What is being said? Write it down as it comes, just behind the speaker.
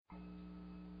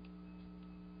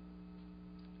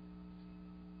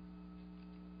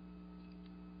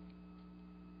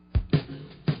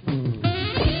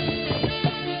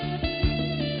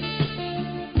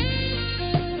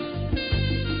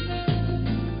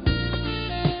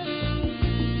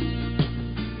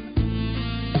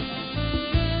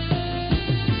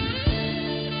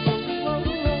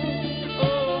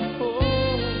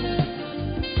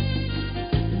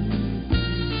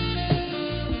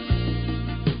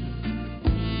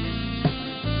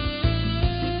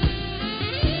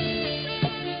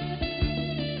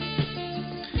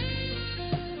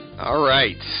All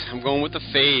right, I'm going with the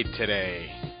fade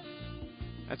today.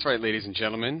 That's right, ladies and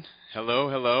gentlemen. Hello,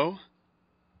 hello.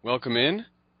 Welcome in.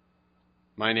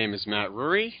 My name is Matt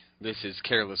Rury. This is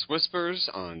Careless Whispers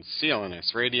on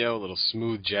CLNS Radio. A little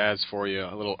smooth jazz for you,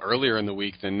 a little earlier in the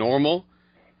week than normal.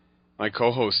 My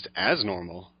co-host, as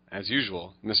normal, as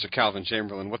usual, Mr. Calvin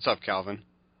Chamberlain. What's up, Calvin?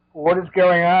 What is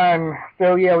going on?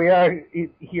 So, yeah, we are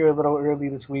here a little early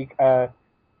this week.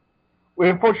 We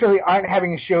unfortunately aren't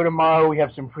having a show tomorrow. We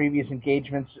have some previous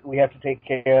engagements we have to take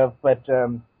care of, but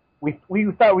we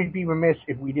thought we'd be remiss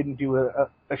if we didn't do a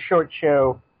short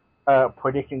show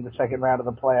predicting the second round of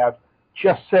the playoffs,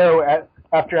 just so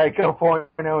after I go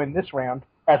 4-0 in this round,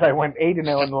 as I went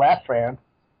 8-0 in the last round,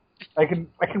 I can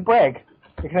brag.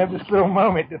 I can have this little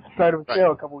moment at the start of the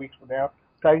show a couple weeks from now,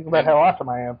 talking about how awesome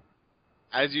I am.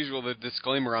 As usual, the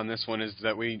disclaimer on this one is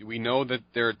that we know that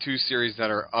there are two series that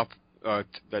are up,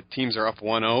 that teams are up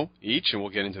 1-0 each, and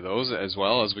we'll get into those as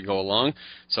well as we go along.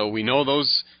 So we know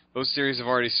those series have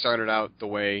already started out the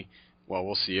way, well,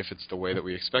 we'll see if it's the way that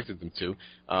we expected them to.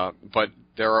 But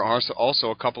there are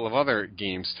also a couple of other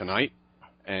games tonight,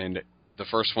 and the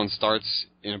first one starts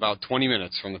in about 20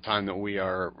 minutes from the time that we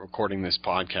are recording this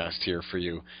podcast here for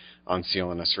you on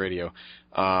CLNS Radio.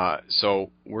 So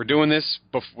we're doing this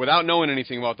without knowing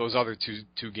anything about those other two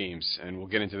games, and we'll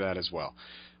get into that as well.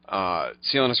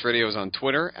 CLNS Radio is on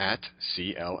Twitter at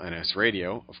CLNS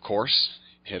Radio, of course.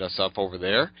 Hit us up over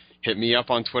there. Hit me up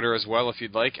on Twitter as well if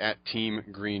you'd like, at Team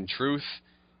Green Truth.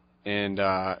 And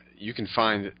you can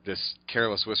find this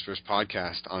Careless Whispers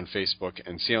podcast on Facebook,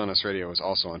 and CLNS Radio is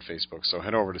also on Facebook. So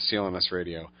head over to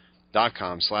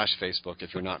clnsradio.com/Facebook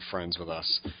if you're not friends with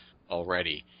us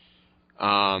already.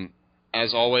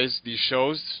 As always, these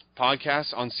shows,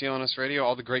 podcasts on CLNS Radio,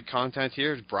 all the great content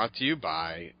here is brought to you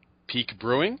by Peak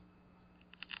Brewing,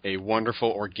 a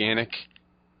wonderful organic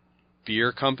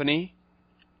beer company.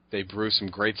 They brew some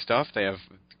great stuff. They have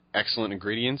excellent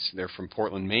ingredients. They're from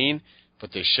Portland, Maine,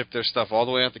 but they ship their stuff all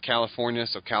the way out to California,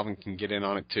 so Calvin can get in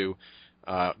on it too.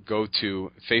 Go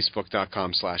to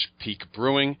facebook.com/Peak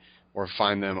Brewing or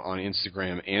find them on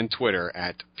Instagram and Twitter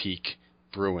at Peak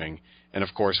Brewing. And,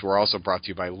 of course, we're also brought to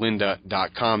you by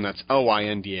lynda.com. That's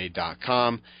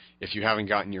lynda.com. If you haven't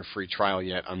gotten your free trial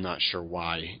yet, I'm not sure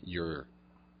why you're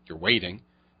waiting.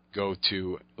 Go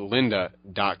to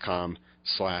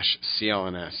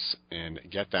lynda.com/CLNS and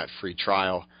get that free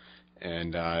trial,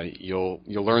 and you'll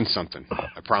learn something.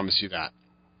 I promise you that.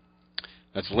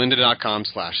 That's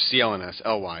lynda.com/CLNS,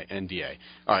 LYNDA.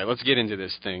 All right, let's get into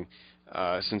this thing.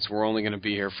 Since we're only going to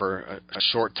be here for a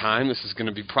short time, this is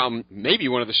going to be maybe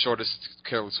one of the shortest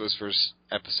Careless Whispers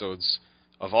episodes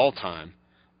of all time.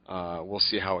 We'll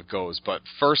see how it goes. But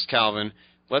first, Calvin,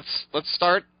 let's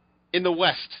start in the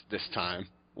West this time.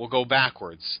 We'll go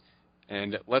backwards.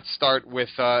 And let's start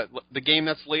with the game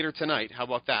that's later tonight. How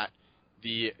about that?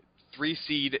 The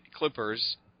 3-seed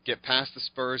Clippers get past the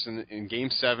Spurs in Game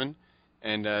 7,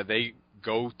 and they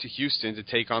go to Houston to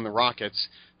take on the Rockets,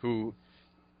 who,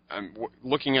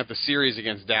 looking at the series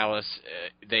against Dallas,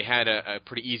 they had a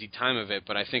pretty easy time of it,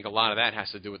 but I think a lot of that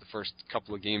has to do with the first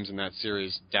couple of games in that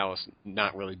series, Dallas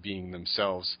not really being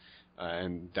themselves,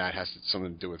 and that has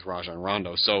something to do with Rajon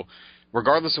Rondo. So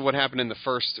regardless of what happened in the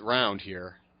first round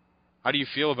here, how do you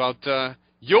feel about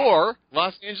your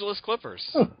Los Angeles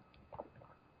Clippers?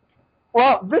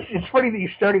 Well, it's funny that you're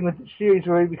starting with the series,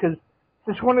 Roy, because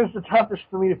this one is the toughest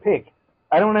for me to pick.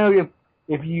 I don't know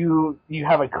if you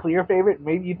have a clear favorite.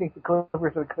 Maybe you think the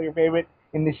Clippers are the clear favorite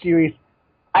in this series.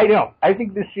 I don't. I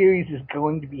think this series is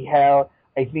going to be hell.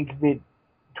 I think that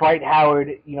Dwight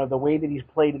Howard, the way that he's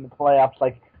played in the playoffs,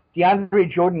 like DeAndre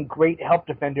Jordan, great help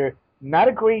defender, not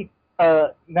a great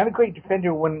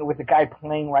defender with the guy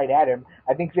playing right at him.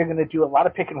 I think they're going to do a lot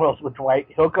of pick and rolls with Dwight.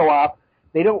 He'll go off.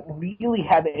 They don't really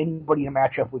have anybody to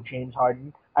match up with James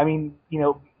Harden. I mean,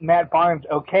 Matt Barnes,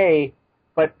 okay,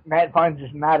 but Matt Barnes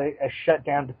is not a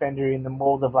shutdown defender in the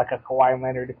mold of like a Kawhi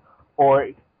Leonard or,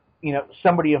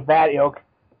 somebody of that ilk.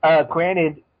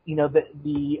 Granted, on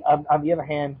the other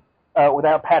hand,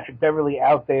 without Patrick Beverly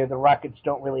out there, the Rockets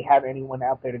don't really have anyone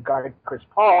out there to guard Chris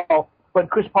Paul. But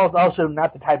Chris Paul's also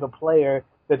not the type of player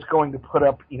that's going to put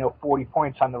up, 40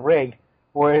 points on the rig,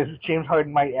 whereas James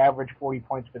Harden might average 40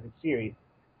 points for the series.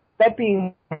 That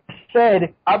being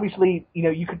said, obviously,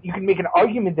 you can make an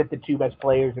argument that the two best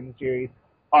players in the series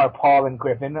are Paul and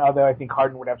Griffin, although I think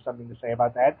Harden would have something to say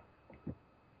about that.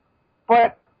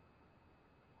 But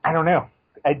I don't know.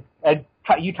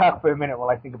 You talk for a minute while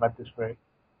I think about this first.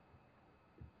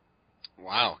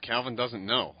 Wow, Calvin doesn't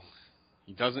know.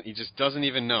 He just doesn't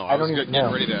even know. I was getting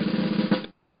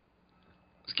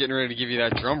getting ready to give you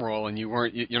that drum roll, and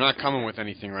you're not coming with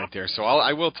anything right there. So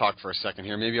I will talk for a second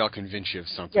here. Maybe I'll convince you of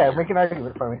something. Yeah, here. make an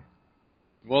argument for me.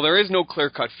 Well, there is no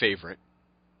clear-cut favorite.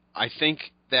 I think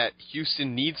that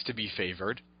Houston needs to be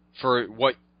favored for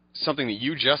something that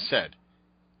you just said.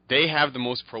 They have the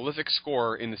most prolific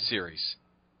scorer in the series.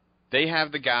 They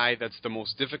have the guy that's the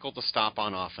most difficult to stop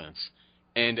on offense.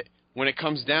 And when it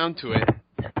comes down to it,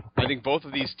 I think both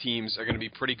of these teams are going to be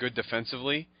pretty good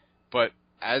defensively, but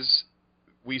as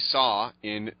we saw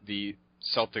in the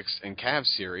Celtics and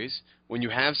Cavs series, when you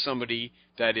have somebody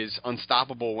that is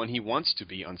unstoppable when he wants to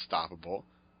be unstoppable,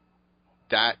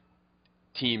 that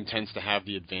team tends to have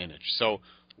the advantage. So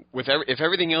if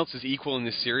everything else is equal in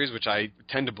this series, which I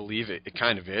tend to believe it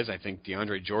kind of is, I think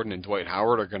DeAndre Jordan and Dwight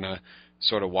Howard are going to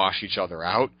sort of wash each other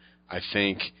out. I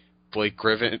think Blake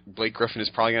Griffin is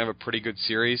probably going to have a pretty good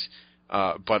series.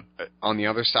 But on the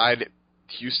other side,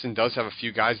 Houston does have a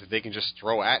few guys that they can just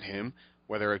throw at him,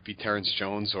 whether it be Terrence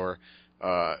Jones or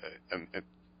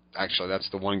actually that's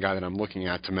the one guy that I'm looking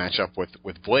at to match up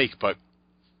with Blake. But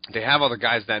they have other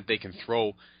guys that they can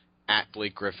throw at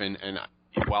Blake Griffin. And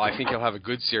while I think he'll have a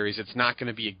good series, it's not going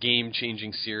to be a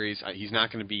game-changing series. He's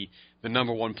not going to be the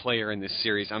number one player in this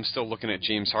series. I'm still looking at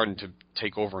James Harden to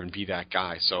take over and be that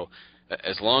guy. So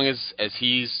as long as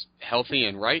he's healthy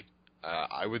and right,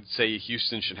 I would say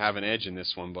Houston should have an edge in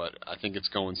this one, but I think it's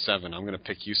going 7. I'm going to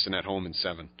pick Houston at home in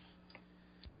 7.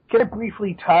 Can I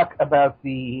briefly talk about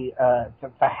the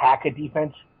Hackett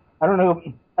defense? I don't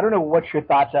know what your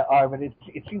thoughts are, but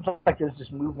it seems like there's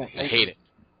this movement. I hate it.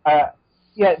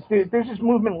 There's this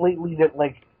movement lately that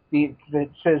that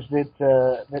says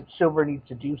that Silver needs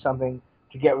to do something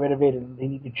to get rid of it, and they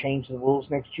need to change the rules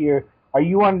next year. Are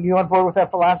you on board with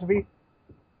that philosophy?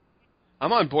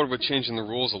 I'm on board with changing the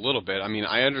rules a little bit. I mean,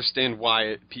 I understand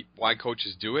why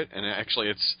coaches do it, and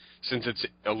actually since it's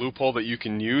a loophole that you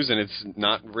can use and it's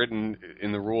not written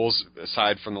in the rules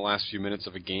aside from the last few minutes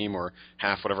of a game or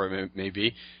half, whatever it may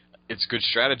be, it's good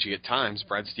strategy at times.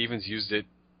 Brad Stevens used it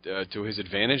to his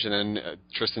advantage, and then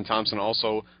Tristan Thompson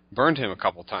also burned him a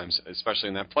couple times, especially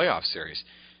in that playoff series.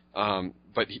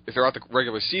 But throughout the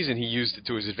regular season, he used it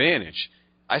to his advantage.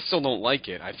 I still don't like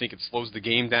it. I think it slows the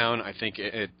game down. I think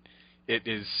it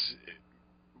is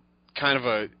kind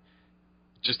of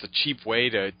just a cheap way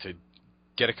to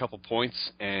get a couple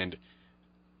points, and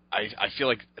I feel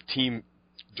like a team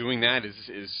doing that is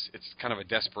it's kind of a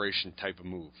desperation type of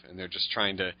move, and they're just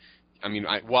trying to. I mean,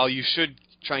 while you should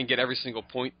try and get every single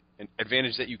point and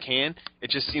advantage that you can,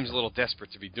 it just seems a little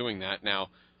desperate to be doing that. Now,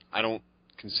 I don't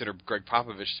consider Greg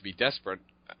Popovich to be desperate.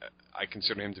 I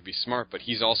consider him to be smart, but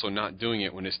he's also not doing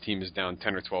it when his team is down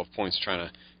 10 or 12 points trying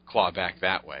to claw back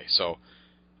that way. So,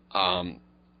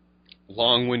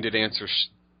 long-winded answer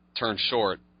turned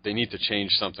short, they need to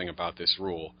change something about this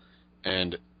rule.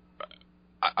 And,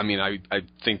 I mean, I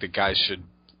think the guys should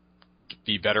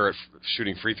be better at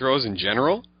shooting free throws in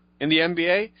general in the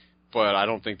NBA, but I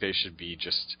don't think they should be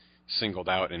just singled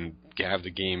out and have the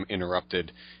game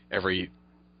interrupted every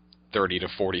 30 to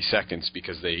 40 seconds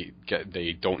because they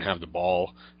don't have the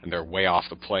ball and they're way off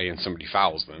the play and somebody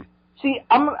fouls them. See,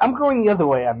 I'm going the other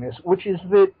way on this, which is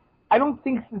that I don't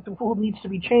think that the rule needs to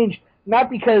be changed, not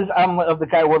because I'm of the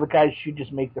guy where the guys should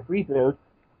just make the free throws,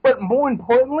 but more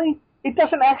importantly, it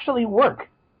doesn't actually work.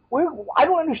 I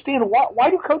don't understand why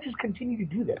do coaches continue to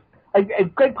do this?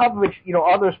 Greg Popovich,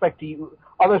 all the respect to you,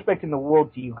 all the respect in the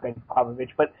world to you, Greg Popovich,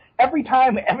 but every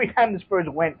time the Spurs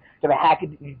went to the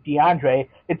Hackett DeAndre,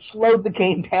 it slowed the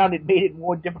game down. It made it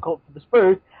more difficult for the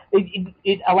Spurs.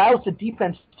 It allows the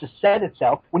defense to set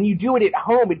itself. When you do it at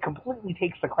home, it completely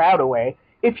takes the crowd away.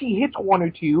 If he hits one or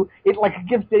two, it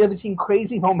gives the other team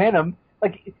crazy momentum.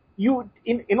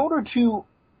 In order to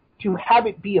have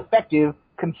it be effective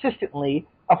consistently,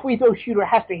 a free throw shooter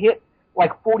has to hit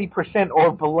 40%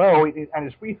 or below on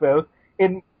his free throws,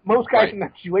 and most guys in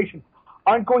that situation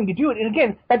aren't going to do it. And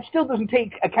again, that still doesn't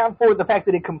take account for the fact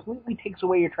that it completely takes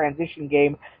away your transition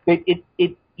game. That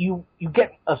you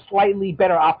get a slightly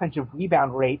better offensive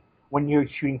rebound rate when you're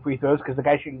shooting free throws because the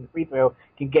guy shooting the free throw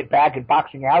can get back, and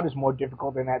boxing out is more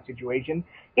difficult in that situation.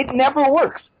 It never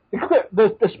works.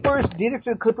 The Spurs did it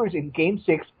to the Clippers in Game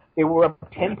 6. They were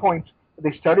up 10 points.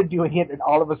 They started doing it, and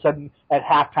all of a sudden, at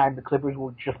halftime, the Clippers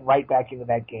were just right back into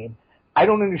that game. I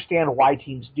don't understand why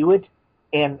teams do it,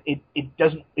 and it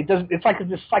doesn't. It's like a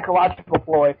psychological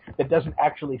ploy that doesn't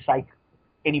actually psych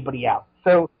anybody out.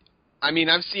 So, I mean,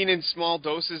 I've seen in small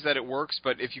doses that it works,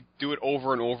 but if you do it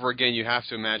over and over again, you have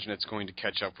to imagine it's going to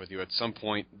catch up with you. At some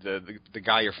point, the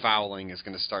guy you're fouling is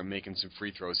going to start making some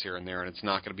free throws here and there, and it's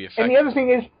not going to be effective. And the other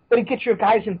thing is that it gets your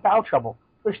guys in foul trouble.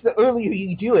 Especially the earlier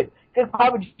you do it. Greg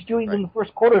Popovich doing it in the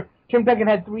first quarter. Tim Duncan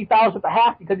had 3 fouls at the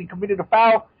half because he committed a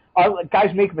foul.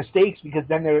 Guys make mistakes because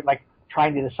then they're like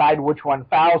trying to decide which one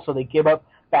fouls, so they give up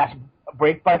fast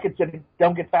break buckets that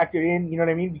don't get factored in. You know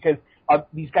what I mean? Because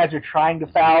these guys are trying to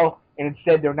foul, and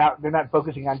instead they're not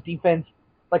focusing on defense.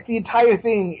 Like the entire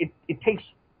thing, it takes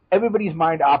everybody's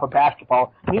mind off of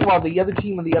basketball. Meanwhile, the other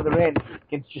team on the other end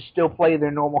can just still play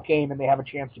their normal game, and they have a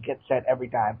chance to get set every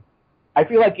time. I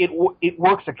feel like it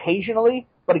works occasionally,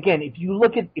 but again, if you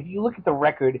look at the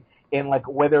record and like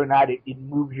whether or not it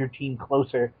moves your team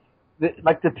closer, the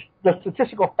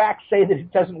statistical facts say that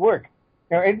it doesn't work.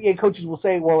 Now, NBA coaches will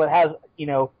say, well, it has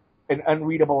an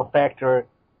unreadable effect or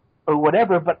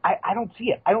whatever, but I don't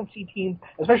see it. I don't see teams,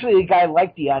 especially a guy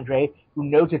like DeAndre who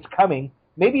knows it's coming.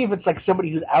 Maybe if it's like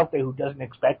somebody who's out there who doesn't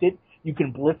expect it, you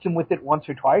can blitz him with it once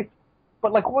or twice.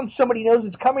 But like once somebody knows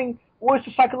it's coming, what's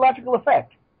the psychological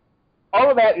effect? All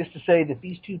of that is to say that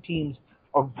these two teams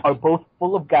are both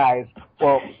full of guys.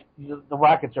 Well, the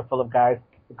Rockets are full of guys.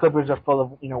 The Clippers are full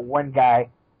of one guy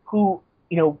who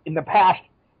in the past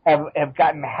have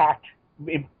gotten hacked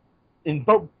in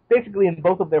both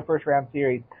of their first round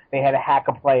series. They had to hack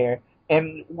a player,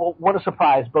 and what a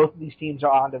surprise! Both of these teams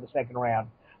are on to the second round.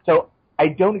 So I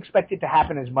don't expect it to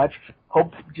happen as much.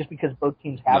 Just because both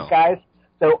teams have guys.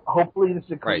 So hopefully this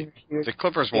is a cleaner series. The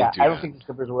Clippers won't do I don't think the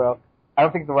Clippers will. I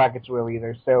don't think the Rockets will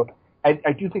either. So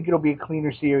I do think it'll be a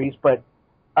cleaner series, but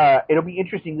it'll be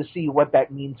interesting to see what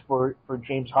that means for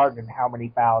James Harden and how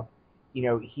many fouls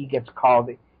he gets called.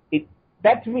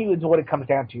 That to me is what it comes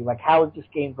down to. Like, how is this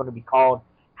game going to be called?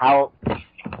 How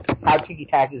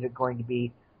ticky-tack is it going to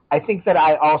be? I think that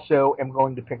I also am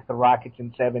going to pick the Rockets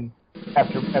in 7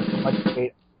 after much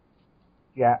debate.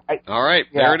 Yeah. All right,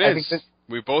 there it is.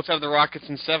 We both have the Rockets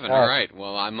in 7. All right.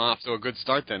 Well, I'm off to a good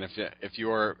start then, if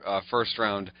your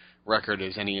first-round record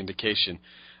is any indication.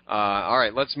 All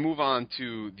right, let's move on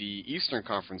to the Eastern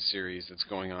Conference series that's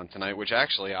going on tonight, which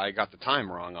actually I got the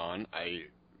time wrong on. I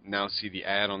now see the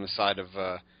ad on the side of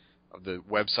the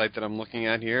website that I'm looking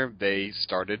at here. They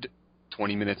started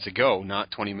 20 minutes ago,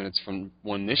 not 20 minutes from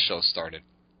when this show started.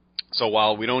 So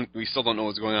while we still don't know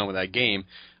what's going on with that game,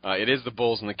 it is the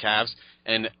Bulls and the Cavs,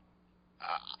 and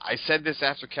I said this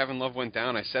after Kevin Love went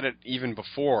down. I said it even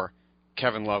before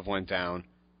Kevin Love went down.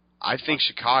 I think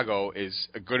Chicago is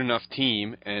a good enough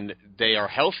team, and they are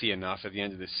healthy enough at the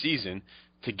end of the season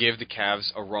to give the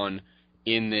Cavs a run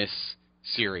in this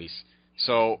series.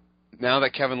 So now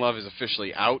that Kevin Love is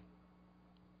officially out,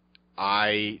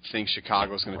 I think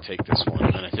Chicago's going to take this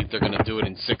one, and I think they're going to do it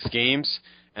in 6 games,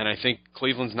 and I think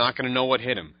Cleveland's not going to know what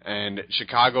hit him, and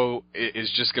Chicago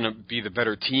is just going to be the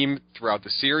better team throughout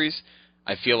the series.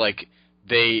 I feel like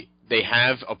they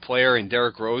have a player in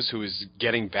Derrick Rose who is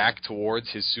getting back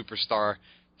towards his superstar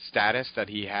status that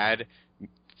he had a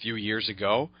few years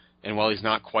ago. And while he's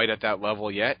not quite at that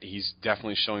level yet, he's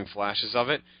definitely showing flashes of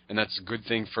it. And that's a good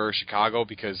thing for Chicago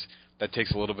because that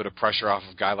takes a little bit of pressure off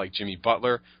of a guy like Jimmy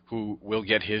Butler, who will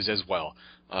get his as well.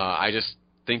 I just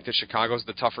think that Chicago's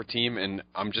the tougher team, and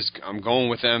I'm going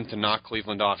with them to knock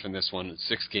Cleveland off in this one.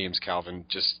 6 games, Calvin,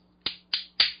 just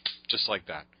like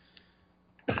that.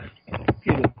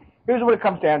 Here's what it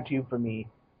comes down to for me.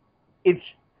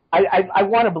 I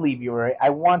want to believe you, right? I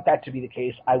want that to be the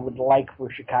case. I would like for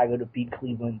Chicago to beat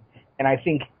Cleveland, and I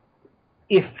think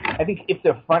if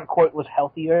their front court was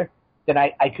healthier, then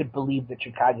I could believe that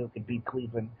Chicago could beat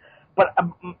Cleveland. But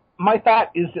my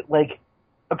thought is that, like,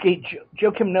 okay,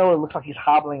 Joakim Noah looks like he's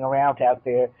hobbling around out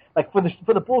there. Like, for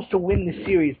the Bulls to win this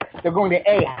series, they're going to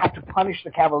have to punish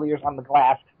the Cavaliers on the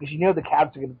glass because the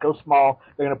Cavs are going to go small.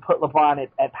 They're going to put LeBron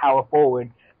at power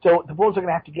forward. So the Bulls are going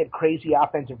to have to get crazy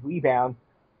offensive rebounds.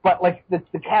 But, like, the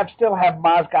Cavs still have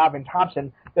Mozgov and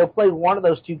Thompson. They'll play one of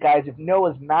those two guys. If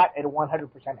Noah's not at 100%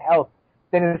 health,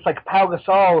 then it's like Pau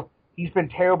Gasol. He's been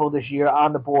terrible this year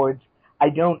on the boards.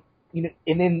 And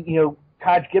then,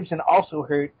 Taj Gibson also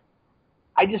hurt.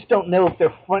 I just don't know if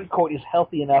their front court is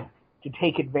healthy enough to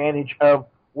take advantage of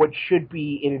what should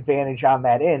be an advantage on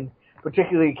that end,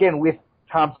 particularly, again, with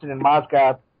Thompson and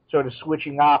Mozgov sort of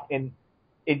switching off and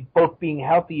both being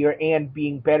healthier and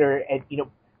being better at,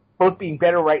 both being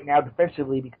better right now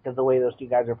defensively because of the way those two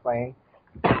guys are playing,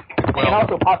 and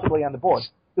also possibly on the board.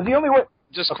 Because the only way...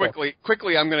 Just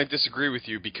quickly, I'm going to disagree with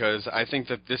you because I think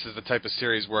that this is the type of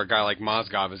series where a guy like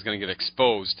Mozgov is going to get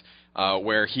exposed,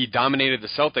 where he dominated the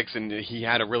Celtics and he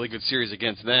had a really good series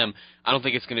against them. I don't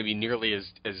think it's going to be nearly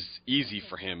as easy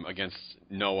for him against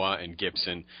Noah and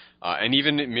Gibson and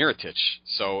even Mirotic.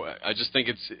 So I just think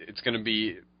it's going to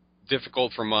be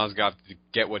difficult for Mozgov to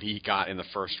get what he got in the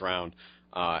first round.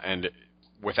 And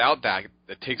without that,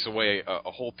 it takes away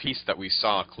a whole piece that we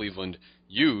saw Cleveland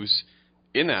use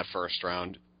in that first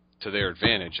round to their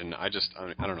advantage. And I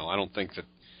don't know. I don't think that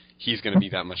he's going to be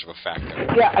that much of a factor.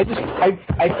 Yeah,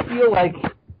 I feel like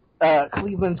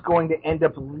Cleveland's going to end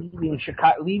up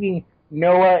leaving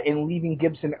Noah and leaving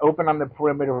Gibson open on the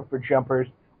perimeter for jumpers.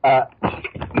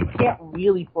 You can't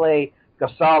really play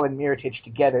Gasol and Mirotic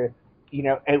together,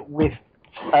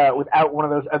 without one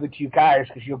of those other two guys,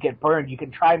 because you'll get burned. You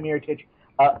can try Mirotic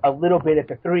a little bit at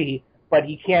the 3, but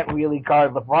he can't really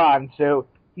guard LeBron, so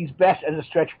he's best as a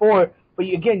stretch 4. But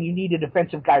again, you need a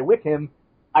defensive guy with him.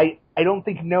 I don't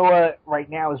think Noah right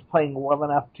now is playing well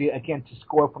enough to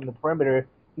score from the perimeter.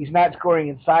 He's not scoring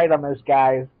inside on those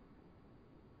guys.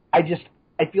 I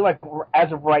feel like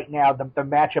as of right now, the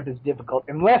matchup is difficult.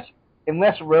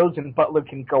 Unless Rose and Butler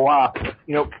can go off.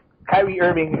 Kyrie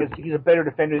Irving, he's a better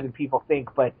defender than people think,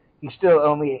 but he's still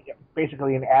only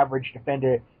basically an average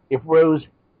defender. If Rose,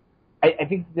 I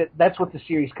think that's what the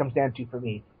series comes down to for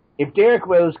me. If Derrick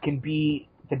Rose can be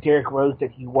the Derrick Rose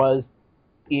that he was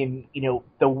in,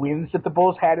 the wins that the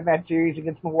Bulls had in that series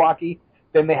against Milwaukee,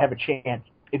 then they have a chance.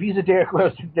 If he's a Derrick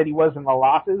Rose that he was in the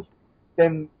losses,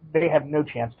 then they have no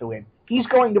chance to win.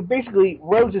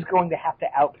 Rose is going to have to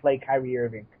outplay Kyrie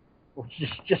Irving.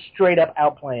 Just straight up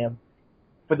outplay him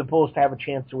for the Bulls to have a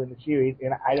chance to win the series,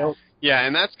 and I don't. Yeah,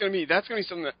 and that's gonna be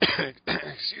something that.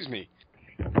 Excuse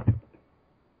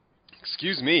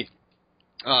me.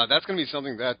 That's gonna be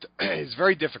something that is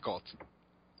very difficult.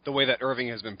 The way that Irving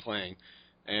has been playing,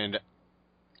 and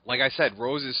like I said,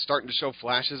 Rose is starting to show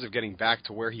flashes of getting back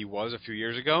to where he was a few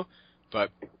years ago,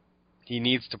 but he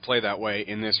needs to play that way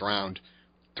in this round,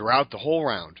 throughout the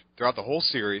whole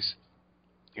series,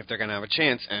 if they're going to have a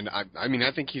chance. And I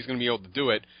think he's going to be able to do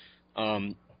it.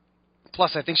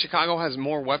 Plus, I think Chicago has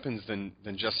more weapons than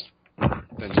just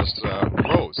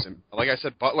Rose. And like I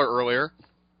said, Butler earlier,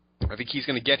 I think he's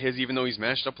going to get his, even though he's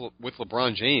matched up with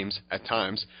LeBron James at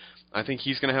times. I think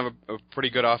he's going to have a pretty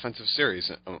good offensive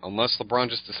series, unless LeBron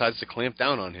just decides to clamp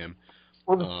down on him.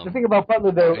 Well, the thing about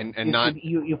Butler, though,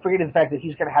 you forget the fact that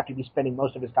he's going to have to be spending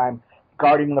most of his time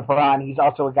guarding LeBron. He's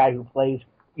also a guy who plays,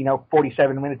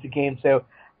 47 minutes a game. So,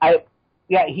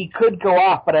 he could go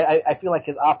off, but I feel like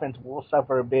his offense will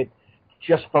suffer a bit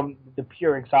just from the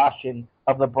pure exhaustion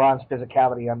of LeBron's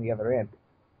physicality on the other end.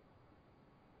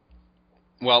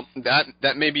 Well,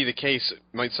 that may be the case. It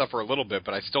might suffer a little bit,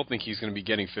 but I still think he's going to be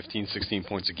getting 15, 16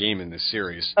 points a game in this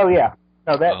series. Oh, yeah.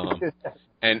 No, that...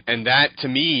 And that, to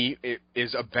me,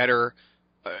 is a better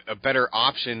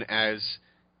option as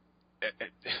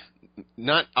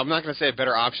not. I'm not going to say a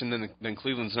better option than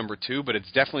Cleveland's number 2, but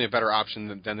it's definitely a better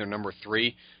option than their number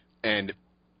 3. And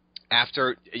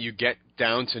after you get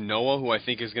down to Noah, who I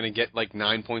think is going to get like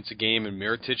 9 points a game, and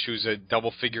Mirotic, who's a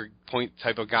double-figure point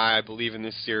type of guy, I believe, in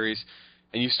this series,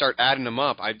 and you start adding them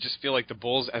up, I just feel like the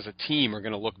Bulls as a team are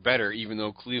going to look better, even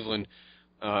though Cleveland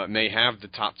may have the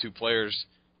top 2 players.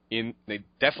 They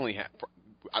definitely have.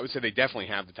 I would say they definitely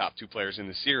have the top 2 players in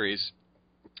the series.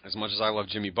 As much as I love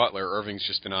Jimmy Butler, Irving's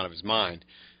just been out of his mind,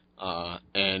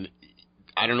 and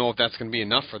I don't know if that's going to be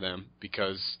enough for them,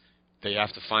 because they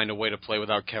have to find a way to play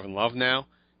without Kevin Love now,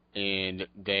 and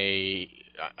I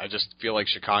just feel like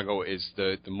Chicago is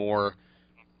the more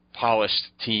polished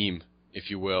team, if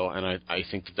you will, and I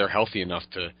think that they're healthy enough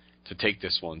to take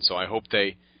this one. So I hope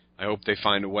they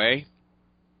find a way.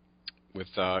 With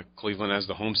Cleveland as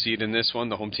the home seed in this one,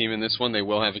 the home team in this one, they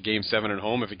will have a Game 7 at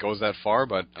home if it goes that far,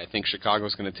 but I think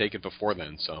Chicago's going to take it before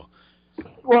then. So,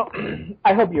 well,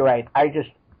 I hope you're right. I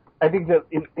think that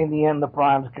in the end,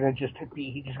 LeBron's going to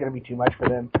he's just going to be too much for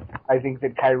them. I think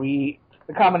that Kyrie,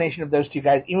 the combination of those two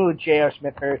guys, even with J.R.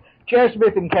 Smith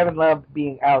and Kevin Love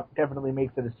being out, definitely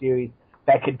makes it a series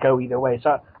that could go either way.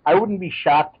 So I wouldn't be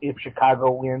shocked if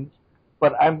Chicago wins,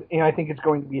 but I think it's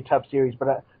going to be a tough series.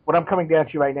 But what I'm coming down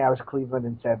to right now is Cleveland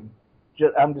in 7.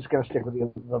 I'm just going to stick with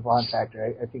the LeBron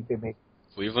factor. I think they make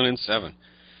Cleveland in 7.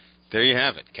 There you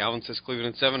have it. Calvin says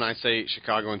Cleveland in 7. I say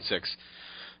Chicago in 6.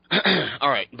 All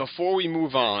right. Before we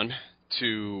move on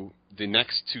to the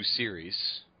next 2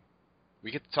 series,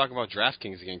 we get to talk about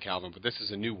DraftKings again, Calvin, but this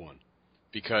is a new one,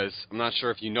 because I'm not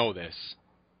sure if you know this.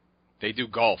 They do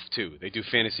golf, too. They do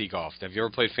fantasy golf. Have you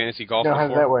ever played fantasy golf before? How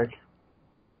does that work?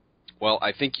 Well,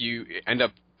 I think you end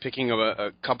up picking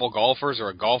a couple golfers or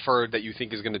a golfer that you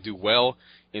think is going to do well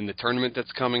in the tournament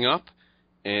that's coming up,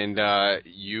 and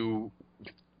you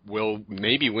will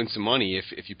maybe win some money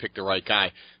if you pick the right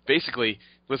guy. Basically,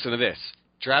 listen to this.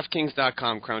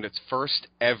 DraftKings.com crowned its first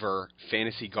ever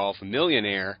fantasy golf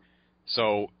millionaire,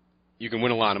 so you can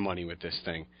win a lot of money with this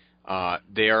thing.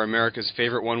 They are America's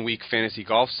favorite one-week fantasy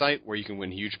golf site where you can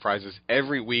win huge prizes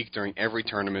every week during every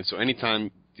tournament, so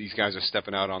anytime these guys are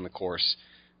stepping out on the course,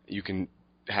 you can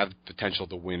have the potential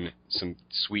to win some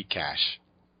sweet cash.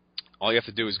 All you have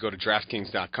to do is go to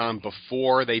DraftKings.com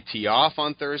before they tee off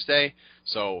on Thursday.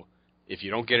 So if you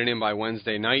don't get it in by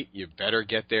Wednesday night, you better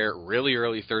get there really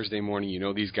early Thursday morning. You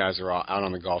know these guys are out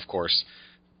on the golf course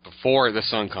before the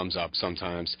sun comes up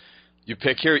sometimes. You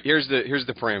pick here's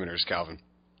the parameters, Calvin.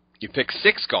 You pick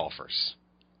 6 golfers,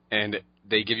 and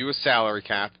they give you a salary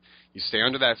cap. You stay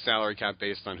under that salary cap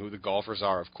based on who the golfers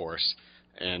are, of course.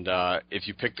 And if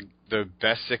you pick the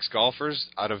best 6 golfers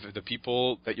out of the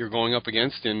people that you're going up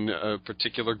against in a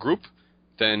particular group,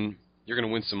 then you're going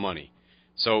to win some money.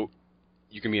 So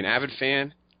you can be an avid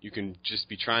fan. You can just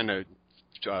be trying to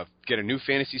get a new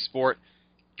fantasy sport.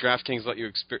 DraftKings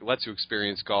lets you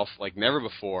experience golf like never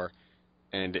before,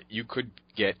 and you could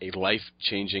get a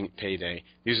life-changing payday.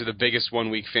 These are the biggest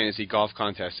one-week fantasy golf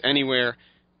contests anywhere.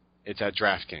 It's at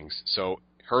DraftKings. So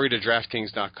hurry to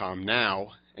DraftKings.com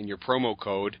now, and your promo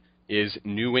code is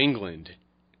New England.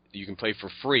 You can play for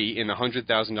free in the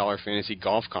 $100,000 fantasy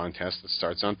golf contest that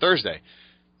starts on Thursday.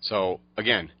 So,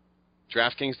 again,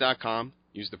 DraftKings.com,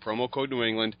 use the promo code New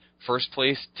England. First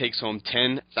place takes home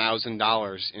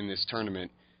 $10,000 in this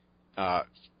tournament.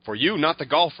 For you, not the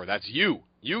golfer. That's you.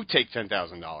 You take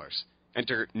 $10,000.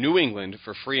 Enter New England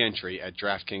for free entry at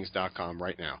DraftKings.com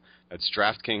right now. That's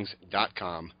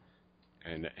DraftKings.com.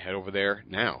 And head over there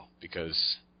now,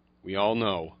 because we all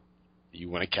know that you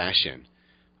want to cash in.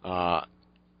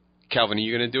 Calvin, are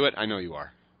you going to do it? I know you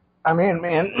are. I'm in,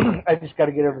 man. I just got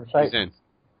to get over the site. He's in.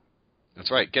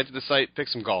 That's right. Get to the site, pick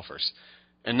some golfers.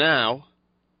 And now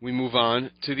we move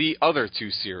on to the other 2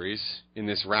 series in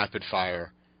this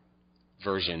rapid-fire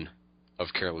version of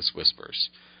Careless Whispers.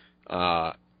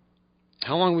 How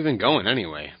long have we been going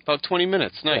anyway? About 20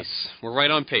 minutes. Nice. Yeah. We're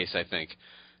right on pace, I think.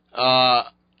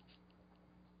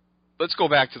 Let's go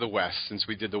back to the West, since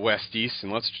we did the West-East,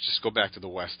 and let's just go back to the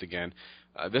West again.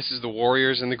 This is the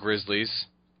Warriors and the Grizzlies,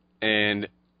 and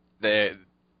the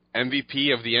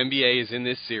MVP of the NBA is in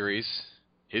this series.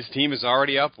 His team is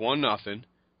already up 1-0.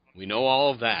 We know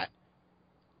all of that.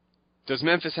 Does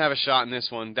Memphis have a shot in this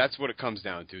one? That's what it comes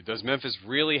down to. Does Memphis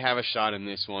really have a shot in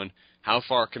this one? How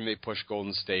far can they push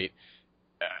Golden State?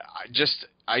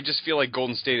 I just feel like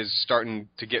Golden State is starting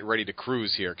to get ready to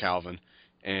cruise here, Calvin.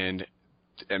 And,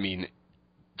 I mean,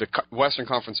 the Western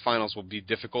Conference Finals will be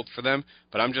difficult for them,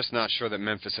 but I'm just not sure that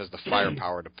Memphis has the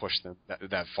firepower to push them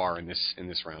that far in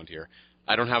this round here.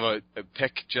 I don't have a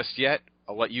pick just yet.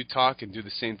 I'll let you talk and do the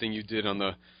same thing you did on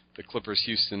the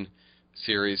Clippers-Houston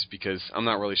series, because I'm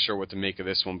not really sure what to make of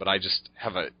this one, but I just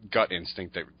have a gut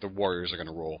instinct that the Warriors are going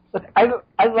to roll. Look,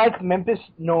 I like Memphis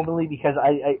normally because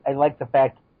I like the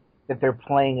fact that they're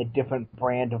playing a different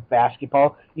brand of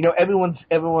basketball. You know, everyone's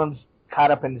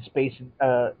caught up in the pace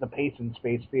and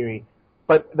space theory,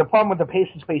 but the problem with the pace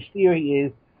and space theory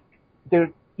is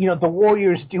the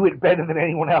Warriors do it better than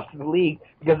anyone else in the league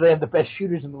because they have the best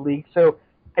shooters in the league. So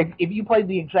if you play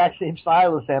the exact same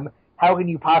style as them, how can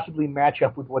you possibly match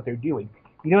up with what they're doing?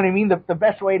 You know what I mean? The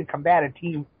best way to combat a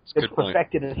team that's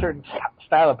perfected a certain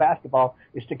style of basketball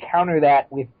is to counter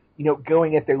that with,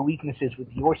 going at their weaknesses with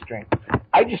your strength.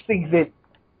 I just think that,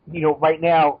 right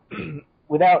now,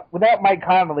 without Mike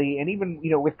Conley, and even,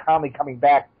 with Conley coming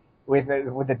back with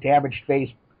a damaged face,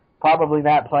 probably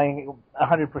not playing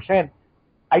 100%,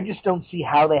 I just don't see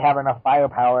how they have enough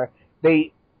firepower.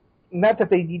 Not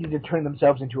that they needed to turn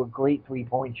themselves into a great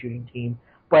three-point shooting team,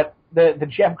 but the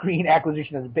Jeff Green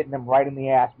acquisition has bitten them right in the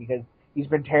ass because he's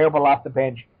been terrible off the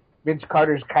bench. Vince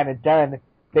Carter's kind of done.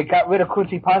 They got rid of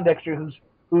Quincy Pondexter,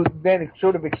 who then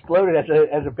sort of exploded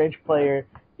as a bench player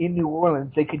in New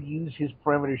Orleans. They could use his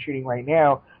perimeter shooting right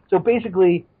now. So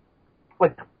basically,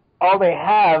 like, all they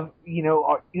have,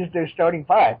 is their starting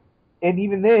 5. And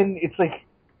even then, it's like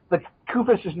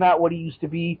Kufas is not what he used to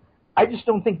be. I just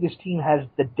don't think this team has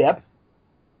the depth.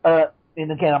 And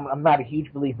again, I'm not a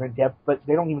huge believer in depth, but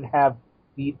they don't even have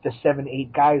the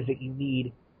 7-8 guys that you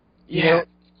need. You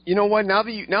know what? Now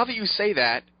that you say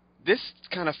that, this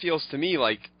kind of feels to me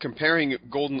like comparing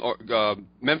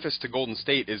Memphis to Golden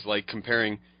State is like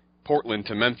comparing Portland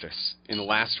to Memphis in the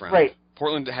last round. Right.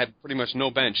 Portland had pretty much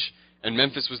no bench, and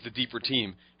Memphis was the deeper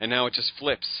team, and now it just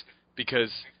flips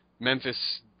because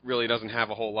Memphis really doesn't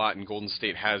have a whole lot, and Golden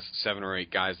State has 7 or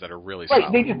 8 guys that are really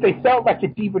solid. Right, they felt like a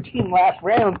deeper team last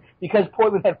round because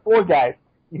Portland had 4 guys.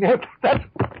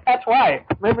 That's why.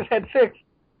 Memphis had 6.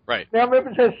 Right. Now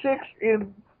Memphis has 6,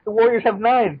 and the Warriors have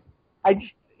 9. I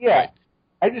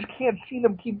just can't see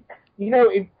them keep.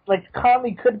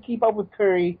 Conley could keep up with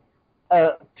Curry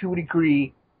to a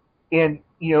degree, and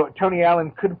Tony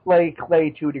Allen could play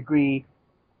Clay to a degree.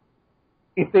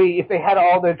 If they had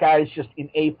all their guys just in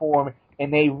A form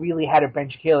and they really had a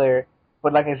bench killer,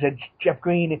 But like I said, Jeff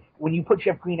Green, when you put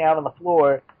Jeff Green out on the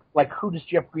floor, like who does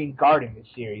Jeff Green guard in this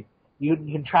series? You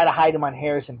can try to hide him on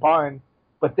Harrison Barnes,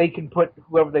 but they can put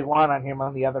whoever they want on him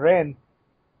on the other end.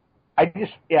 I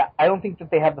don't think that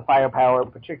they have the firepower,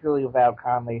 particularly without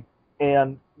Conley.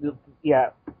 And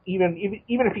even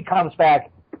if he comes back,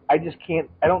 I just can't.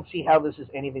 I don't see how this is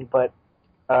anything but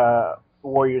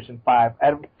Warriors in 5.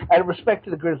 Out of respect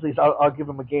to the Grizzlies, I'll give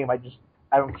them a game. I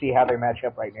don't see how they match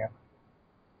up right now.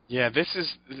 Yeah, this.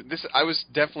 I was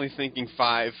definitely thinking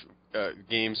 5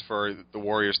 games for the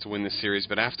Warriors to win this series,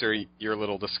 but after your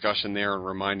little discussion there and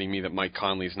reminding me that Mike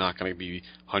Conley's not going to be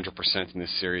 100% in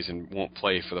this series and won't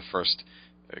play for the first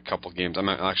couple games, I'm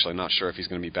actually not sure if he's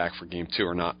going to be back for Game 2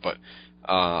 or not, but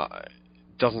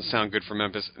doesn't sound good for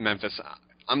Memphis.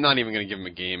 I'm not even going to give them a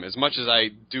game. As much as I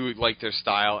do like their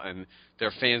style and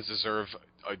their fans deserve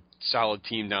a solid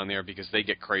team down there because they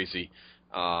get crazy,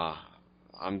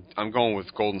 I'm going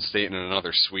with Golden State in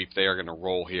another sweep. They are going to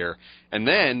roll here. And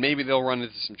then maybe they'll run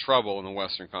into some trouble in the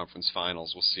Western Conference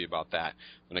Finals. We'll see about that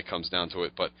when it comes down to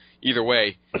it. But either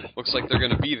way, looks like they're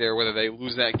going to be there, whether they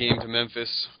lose that game to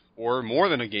Memphis or more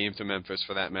than a game to Memphis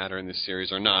for that matter in this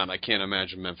series or not. I can't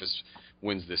imagine Memphis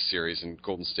wins this series, and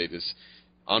Golden State is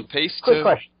on pace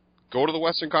to go to the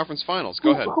Western Conference Finals.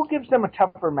 Go ahead. Who gives them a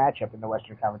tougher matchup in the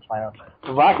Western Conference Finals,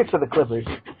 the Rockets or the Clippers?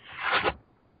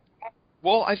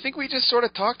 Well, I think we just sort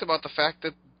of talked about the fact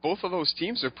that both of those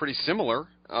teams are pretty similar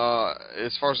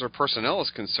as far as their personnel is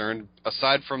concerned,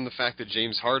 aside from the fact that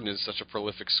James Harden is such a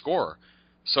prolific scorer.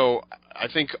 So I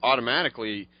think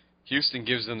automatically Houston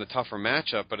gives them the tougher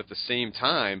matchup, but at the same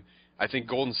time, I think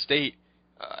Golden State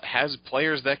has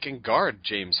players that can guard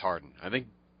James Harden. I think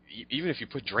even if you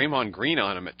put Draymond Green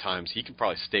on him at times, he can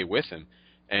probably stay with him.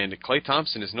 And Klay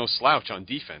Thompson is no slouch on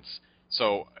defense.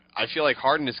 So I feel like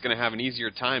Harden is going to have an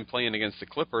easier time playing against the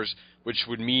Clippers, which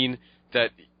would mean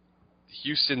that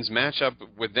Houston's matchup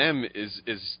with them is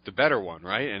the better one,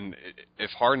 right? And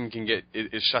if Harden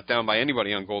is shut down by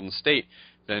anybody on Golden State,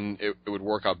 then it would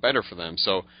work out better for them.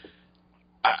 So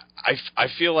I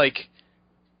feel like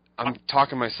I'm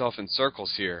talking myself in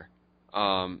circles here,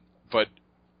 but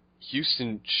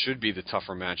Houston should be the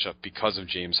tougher matchup because of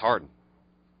James Harden,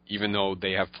 even though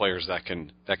they have players that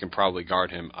can probably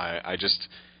guard him.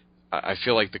 I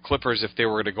feel like the Clippers, if they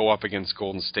were to go up against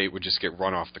Golden State, would just get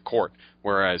run off the court,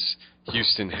 whereas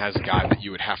Houston has a guy that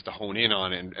you would have to hone in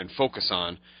on and focus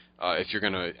on if you're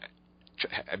going to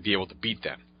be able to beat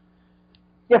them.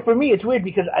 Yeah, for me, it's weird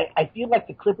because I feel like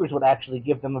the Clippers would actually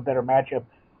give them a better matchup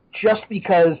just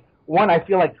because, one, I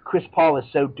feel like Chris Paul is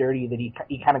so dirty that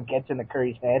he kind of gets into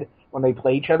Curry's head when they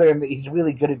play each other, and he's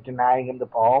really good at denying him the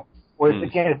ball. Whereas,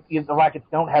 again, if the Rockets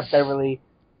don't have Beverly,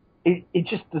 it's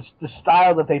just the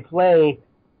style that they play.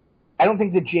 I don't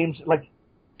think that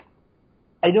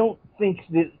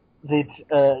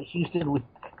Houston would.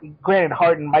 Granted,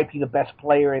 Harden might be the best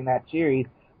player in that series,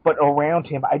 but around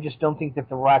him, I just don't think that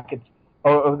the Rockets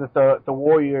or that the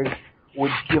Warriors would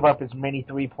give up as many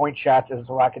 3-point shots as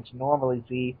the Rockets normally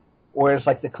see. Whereas,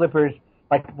 like the Clippers,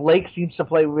 like Blake seems to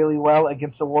play really well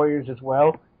against the Warriors as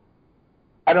well.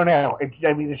 I don't know. It's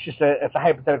just it's a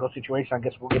hypothetical situation. I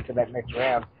guess we'll get to that next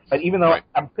round. But even though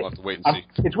we'll have to wait and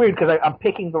see. It's weird because I'm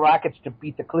picking the Rockets to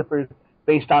beat the Clippers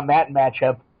based on that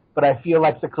matchup, but I feel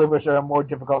like the Clippers are a more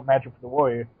difficult matchup for the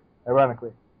Warriors,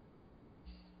 ironically.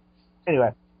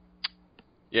 Anyway.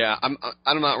 Yeah,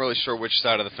 I'm not really sure which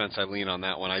side of the fence I lean on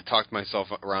that one. I talked myself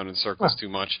around in circles too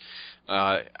much.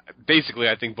 Basically,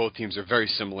 I think both teams are very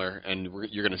similar, and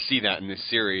you're going to see that in this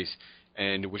series.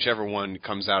 And whichever one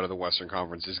comes out of the Western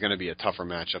Conference is going to be a tougher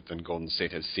matchup than Golden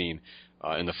State has seen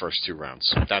in the first 2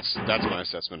 rounds. That's my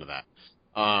assessment of that.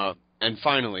 And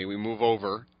finally, we move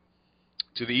over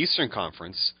to the Eastern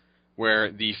Conference,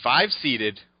 where the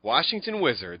 5-seeded Washington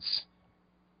Wizards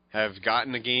have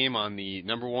gotten a game on the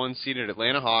number 1-seeded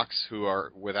Atlanta Hawks, who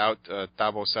are without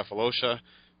Thabo Sefolosha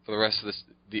for the rest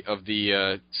of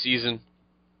the season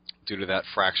due to that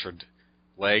fractured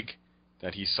leg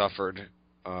that he suffered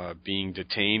being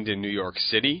detained in New York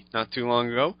City not too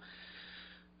long ago.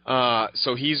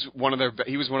 So he was one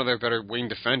of their better wing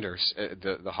defenders,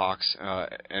 the Hawks,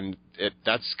 and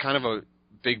that's kind of a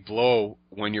big blow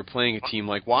when you're playing a team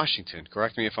like Washington.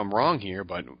 Correct me if I'm wrong here,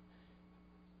 but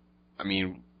I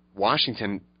mean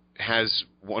Washington has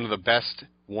one of the best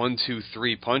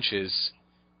 1-2-3 punches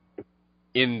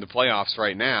in the playoffs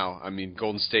right now. I mean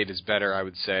Golden State is better, I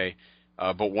would say,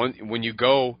 but when you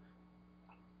go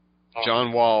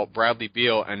John Wall, Bradley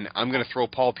Beal, and I'm going to throw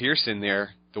Paul Pierce in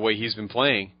there the way he's been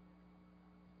playing.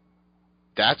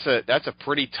 That's a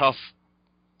pretty tough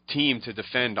team to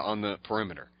defend on the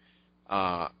perimeter.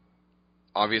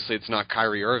 Obviously, it's not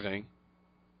Kyrie Irving,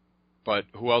 But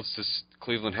who else does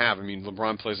Cleveland have? I mean,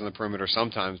 LeBron plays on the perimeter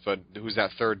sometimes, but who's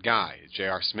that third guy?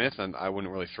 J.R. Smith? And I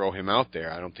wouldn't really throw him out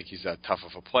there. I don't think he's that tough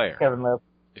of a player. Kevin Love.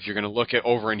 If you're going to look at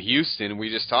over in Houston, we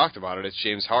just talked about it, it's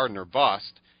James Harden or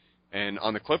bust. And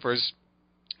on the Clippers,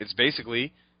 it's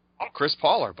basically Chris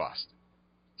Paul or bust.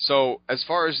 So as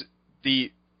far as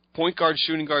the point guard,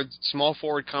 shooting guard, small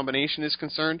forward combination is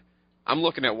concerned, I'm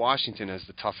looking at Washington as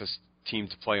the toughest team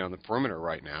to play on the perimeter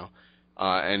right now.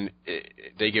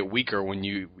 They get weaker when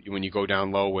you go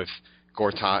down low with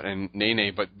Gortat and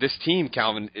Nene. But this team,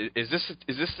 Calvin, is this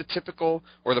the typical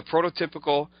or the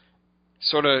prototypical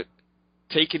sort of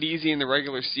take it easy in the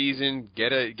regular season,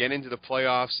 get into the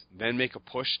playoffs, then make a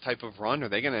push type of run? Are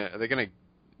they gonna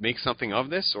make something of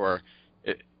this, or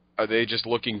are they just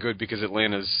looking good because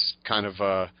Atlanta's kind of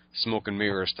a smoke and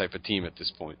mirrors type of team at this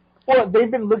point? Well,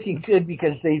 they've been looking good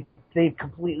because they've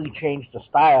completely changed the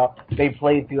style they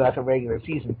played throughout the regular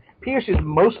season. Pierce is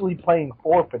mostly playing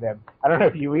 4 for them. I don't know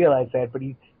if you realize that, but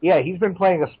he's been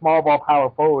playing a small ball power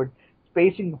forward,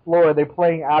 spacing the floor. They're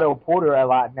playing Otto Porter a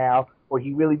lot now, where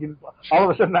he really didn't. All of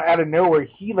a sudden, out of nowhere,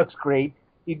 he looks great.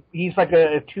 He's like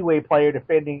a two-way player,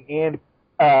 defending and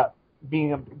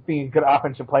being a good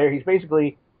offensive player. He's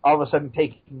basically all of a sudden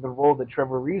taking the role that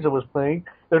Trevor Ariza was playing.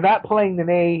 They're not playing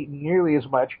Nene nearly as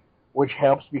much, which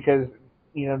helps because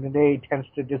Nene tends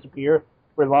to disappear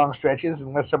for long stretches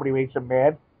unless somebody makes him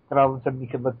mad, and all of a sudden he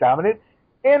can look dominant.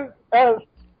 And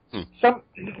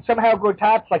somehow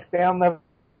Gortat's like down the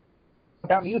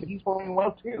youth, he's playing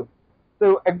well too.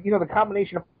 So the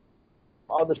combination of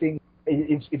all the things,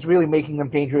 it's really making them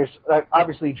dangerous.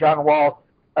 Obviously, John Wall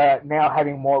now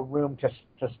having more room to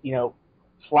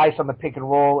slice on the pick and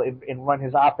roll and run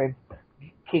his offense,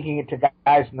 kicking it to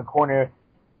guys in the corner.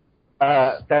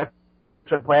 That's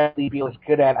what Bradley Beal is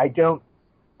good at. I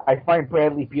find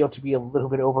Bradley Beal to be a little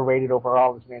bit overrated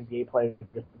overall as an NBA player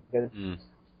just because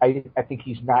I think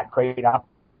he's not great off.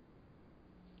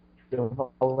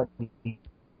 All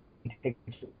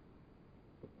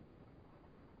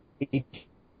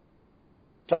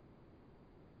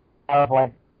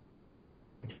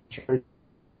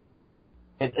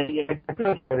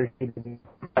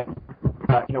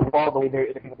the way they're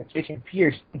fishing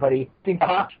Pierce, but I think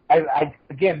I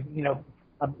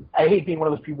hate being one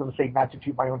of those people that say not to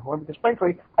toot my own horn because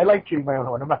frankly I like tooting my own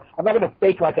horn. I'm not going to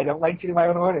fake like I don't like tooting my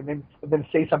own horn and then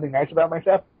say something nice about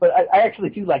myself. But I actually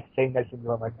do like saying nice things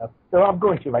about myself, so I'm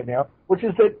going to right now. Which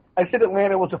is that I said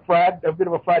Atlanta was a bit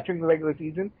of a fraud during the regular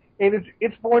season, and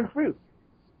it's borne fruit.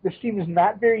 This team is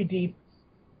not very deep.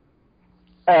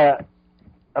 I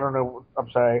don't know.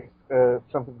 I'm sorry.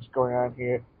 Something's going on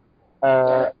here.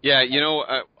 I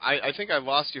think I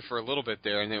lost you for a little bit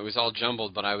there, and it was all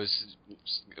jumbled, but I was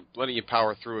letting you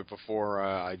power through it before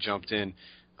I jumped in.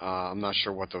 I'm not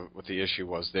sure what the issue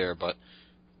was there, but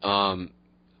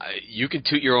you can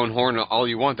toot your own horn all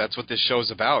you want. That's what this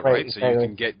show's about, right? So you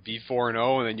can be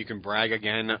 4-0, and then you can brag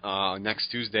again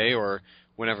next Tuesday or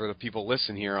whenever the people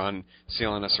listen here on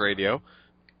CLNS Radio.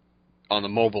 On the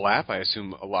mobile app, I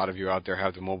assume a lot of you out there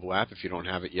have the mobile app if you don't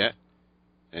have it yet,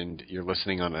 and you're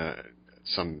listening on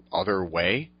some other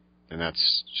way, and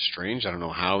that's strange. I don't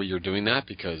know how you're doing that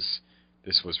because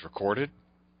this was recorded.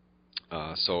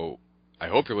 So I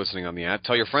hope you're listening on the app.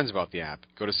 Tell your friends about the app.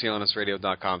 Go to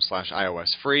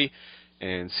clnsradio.com/iOS free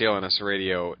and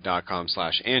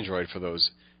clnsradio.com/Android for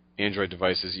those Android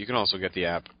devices. You can also get the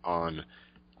app on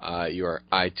your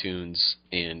iTunes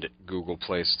and Google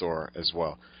Play Store as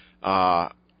well.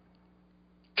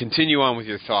 Continue on with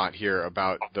your thought here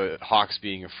about the Hawks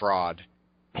being a fraud,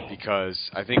 because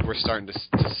I think we're starting to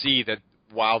see that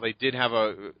while they did have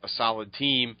a solid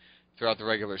team throughout the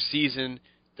regular season,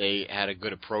 they had a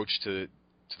good approach to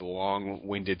the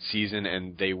long-winded season,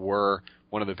 and they were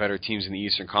one of the better teams in the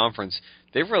Eastern Conference.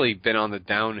 They've really been on the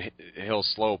downward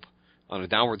slope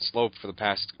for the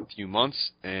past few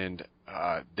months, and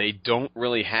they don't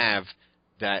really have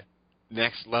that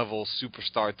next-level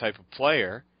superstar type of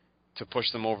player to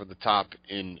push them over the top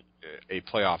in a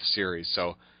playoff series.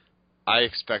 So I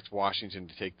expect Washington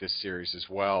to take this series as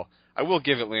well. I will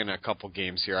give Atlanta a couple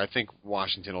games here. I think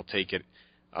Washington will take it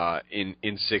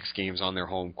in 6 games on their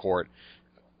home court.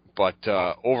 But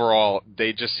overall,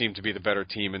 they just seem to be the better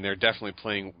team, and they're definitely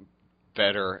playing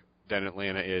better than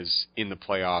Atlanta is in the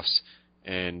playoffs,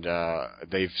 and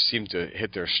they've seemed to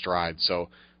hit their stride. So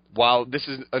while this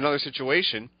is another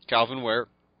situation, Calvin, where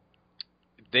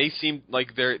they seem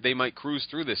like they might cruise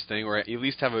through this thing, or at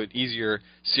least have an easier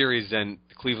series than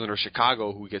Cleveland or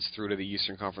Chicago, who gets through to the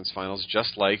Eastern Conference Finals.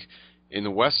 Just like in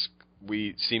the West,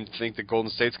 we seem to think that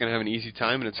Golden State's going to have an easy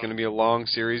time, and it's going to be a long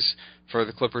series for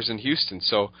the Clippers in Houston.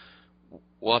 So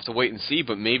we'll have to wait and see.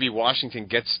 But maybe Washington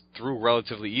gets through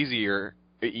relatively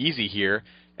easy here,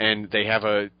 and they have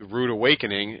a rude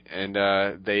awakening, and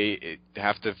they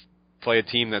have to play a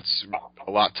team that's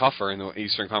a lot tougher in the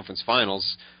Eastern Conference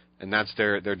Finals, and that's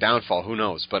their downfall. Who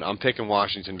knows? But I'm picking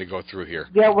Washington to go through here.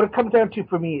 Yeah, what it comes down to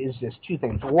for me is this: two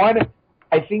things. One,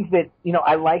 I think that,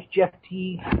 I like Jeff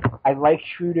T. I like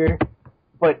Schroeder,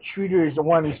 but Schroeder is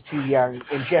too young.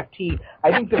 And Jeff T.,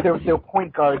 I think that their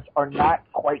point guards are not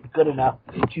quite good enough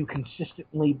to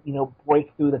consistently,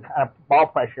 break through the kind of ball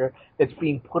pressure that's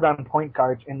being put on point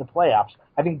guards in the playoffs.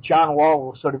 I think John Wall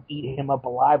will sort of eat him up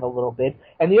alive a little bit.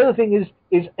 And the other thing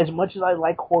is as much as I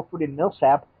like Horford and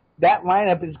Millsap, that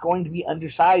lineup is going to be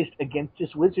undersized against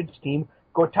this Wizards team.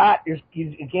 Gortat is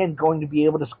again going to be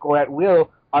able to score at will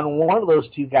on one of those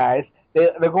two guys.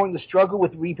 They're going to struggle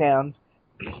with rebounds.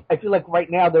 I feel like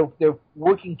right now they're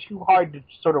working too hard to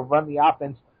sort of run the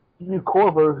offense through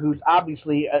Korver, who's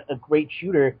obviously a great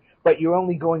shooter, but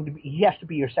he has to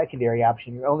be your secondary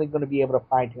option. You're only going to be able to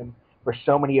find him for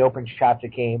so many open shots a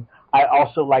game. I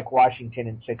also like Washington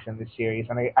in 6 in this series,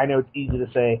 and I know it's easy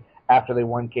to say after they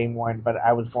won Game 1, but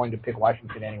I was going to pick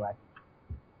Washington anyway.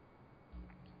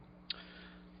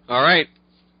 All right,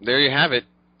 there you have it.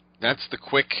 That's the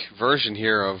quick version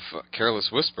here of Careless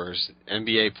Whispers,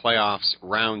 NBA Playoffs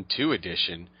Round 2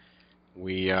 edition.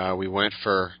 We went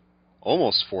for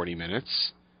almost 40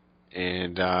 minutes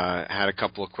and had a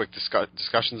couple of quick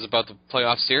discussions about the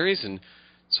playoff series and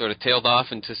sort of tailed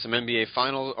off into some NBA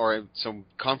finals or some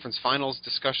conference finals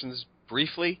discussions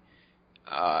briefly.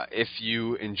 If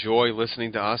you enjoy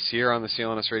listening to us here on the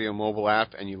CLNS Radio mobile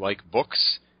app and you like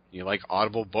books, you like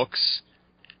Audible books,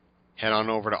 head on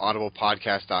over to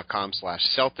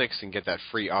audiblepodcast.com/Celtics and get that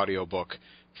free audiobook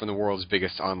from the world's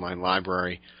biggest online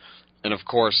library. And, of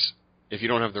course, if you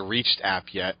don't have the Reached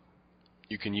app yet,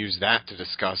 you can use that to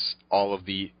discuss all of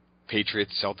the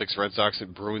Patriots, Celtics, Red Sox,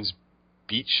 and Bruins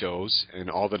beat shows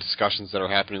and all the discussions that are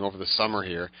happening over the summer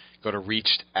here. Go to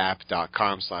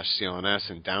reachedapp.com/CLNS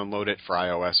and download it for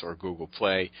iOS or Google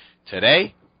Play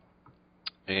today.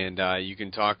 And you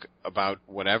can talk about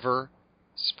whatever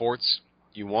sports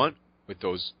you want with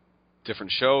those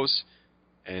different shows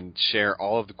and share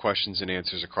all of the questions and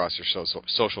answers across your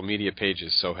social media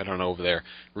pages. So head on over there,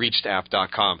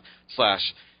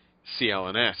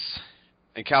 reachedapp.com/CLNS.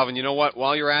 And Calvin, you know what?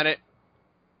 While you're at it,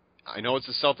 I know it's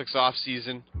the Celtics off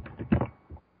season,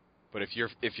 but if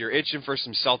you're itching for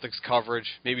some Celtics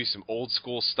coverage, maybe some old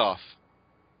school stuff,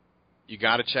 you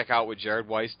got to check out what Jared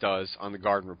Weiss does on the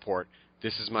Garden Report.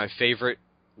 This is my favorite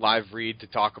live read to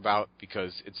talk about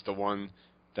because it's the one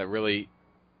that really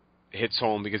hits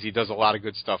home because he does a lot of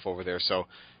good stuff over there. So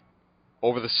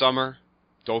over the summer,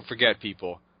 don't forget,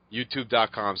 people,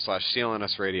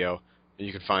 youtube.com/CLNS Radio, and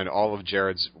you can find all of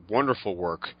Jared's wonderful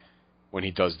work when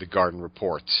he does the Garden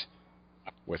Report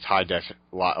with high-def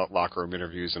locker room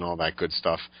interviews and all that good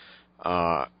stuff.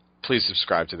 Please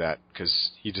subscribe to that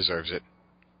because he deserves it.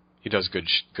 He does good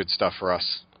stuff for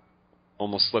us.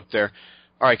 Almost slipped there.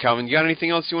 All right, Calvin, you got anything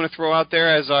else you want to throw out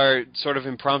there as our sort of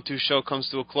impromptu show comes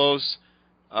to a close?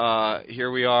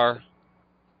 Here we are.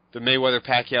 The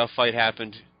Mayweather-Pacquiao fight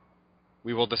happened.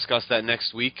 We will discuss that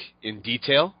next week in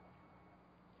detail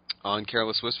on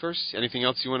Careless Whispers. Anything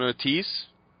else you want to tease?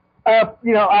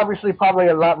 Obviously probably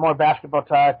a lot more basketball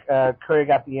talk. Curry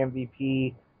got the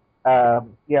MVP.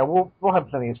 We'll have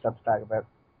plenty of stuff to talk about.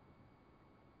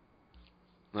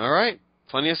 All right.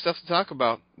 Plenty of stuff to talk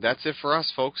about. That's it for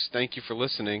us, folks. Thank you for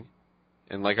listening.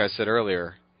 And like I said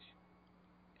earlier,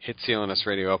 hit CLNS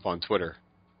Radio up on Twitter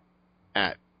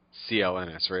at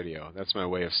CLNS Radio. That's my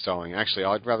way of stalling. Actually,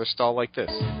 I'd rather stall like this.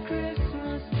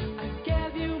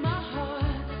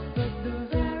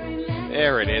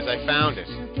 There it is. I found it.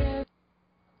 I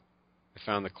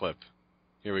found the clip.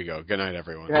 Here we go. Good night,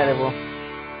 everyone. Good night, everyone.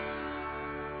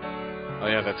 Oh,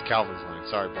 yeah, that's Calvin's line.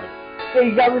 Sorry, bud. Hey,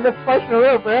 you got me this twice in a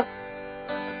row, bro.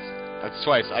 That's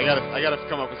twice. I gotta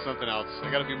come up with something else.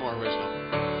 I gotta be more original.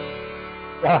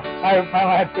 Yeah, my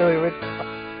line's really original.